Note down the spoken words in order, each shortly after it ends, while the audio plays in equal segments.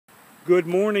Good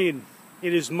morning.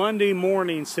 It is Monday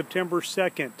morning, September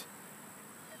 2nd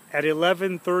at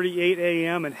 11:38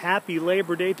 a.m. and happy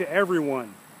Labor Day to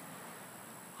everyone.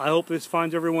 I hope this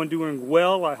finds everyone doing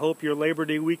well. I hope your Labor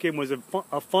Day weekend was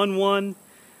a fun one,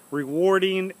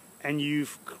 rewarding, and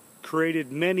you've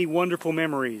created many wonderful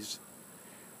memories.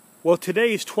 Well,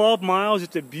 today is 12 miles.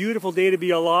 It's a beautiful day to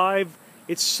be alive.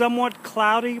 It's somewhat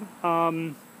cloudy,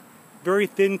 very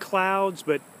thin clouds,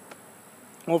 but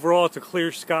overall it's a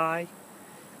clear sky.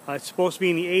 It's supposed to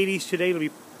be in the 80s today. It'll be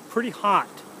pretty hot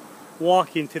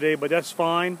walking today, but that's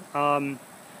fine.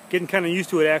 Getting kind of used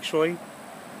to it, actually.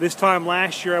 This time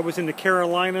last year I was in the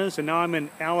Carolinas, and now I'm in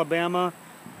Alabama,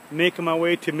 making my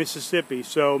way to Mississippi.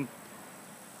 So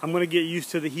I'm going to get used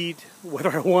to the heat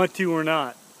whether I want to or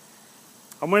not.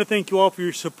 I want to thank you all for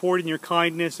your support and your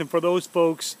kindness, and for those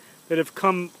folks that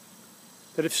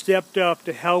have stepped up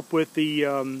to help with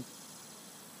the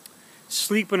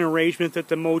sleeping arrangements at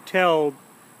the motel,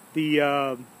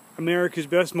 the America's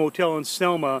Best Motel in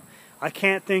Selma. I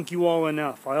can't thank you all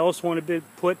enough. I also want to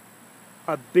put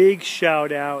a big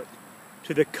shout out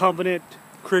to the Covenant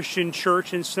Christian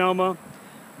Church in Selma.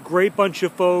 Great bunch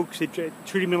of folks. They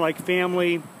treated me like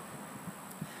family.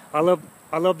 I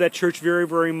love that church very,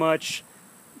 very much.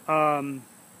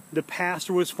 The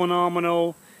pastor was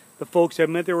phenomenal. The folks I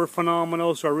met there were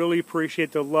phenomenal. So I really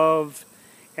appreciate the love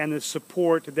and the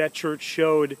support that church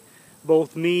showed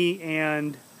both me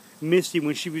and Misty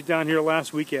when she was down here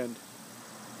last weekend.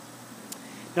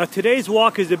 Now today's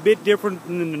walk is a bit different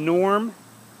than the norm.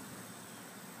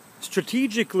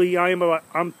 Strategically,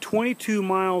 I'm 22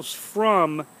 miles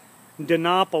from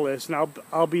Denapolis, and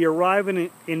I'll be arriving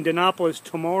in Denapolis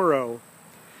tomorrow.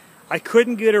 I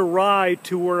couldn't get a ride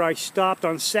to where I stopped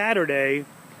on Saturday,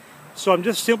 so I'm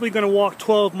just simply going to walk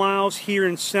 12 miles here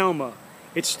in Selma.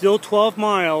 It's still 12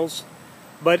 miles,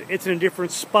 but it's in a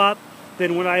different spot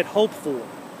than what I had hoped for.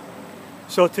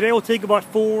 So today will take about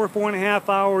 4.5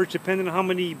 hours, depending on how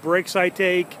many breaks I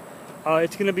take.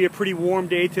 It's going to be a pretty warm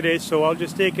day today, so I'll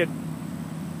just take it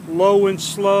low and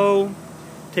slow,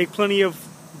 take plenty of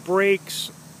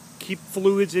breaks, keep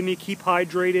fluids in me, keep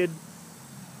hydrated.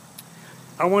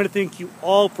 I want to thank you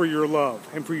all for your love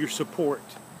and for your support.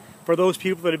 For those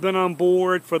people that have been on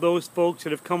board, for those folks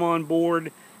that have come on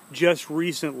board just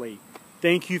recently,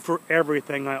 thank you for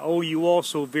everything. I owe you all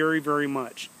so very, very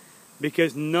much,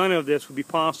 because none of this would be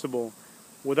possible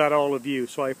without all of you.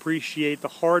 So I appreciate the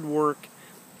hard work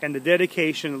and the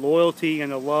dedication, loyalty,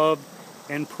 and the love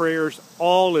and prayers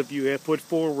all of you have put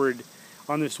forward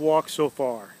on this walk so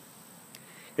far.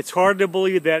 It's hard to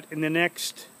believe that in the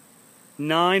next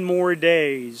 9 more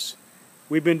days,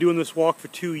 we've been doing this walk for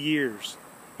 2 years.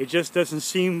 It just doesn't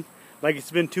seem like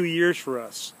it's been 2 years for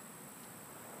us.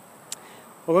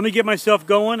 Well, let me get myself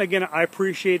going. Again, I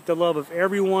appreciate the love of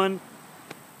everyone.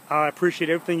 I appreciate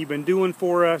everything you've been doing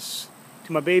for us.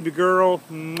 To my baby girl,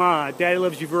 mwah, Daddy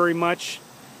loves you very much.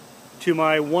 To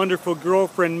my wonderful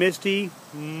girlfriend, Misty,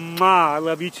 mwah, I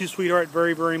love you too, sweetheart,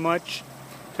 very, very much.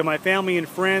 To my family and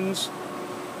friends,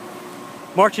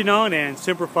 marching on and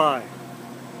Semper Fi.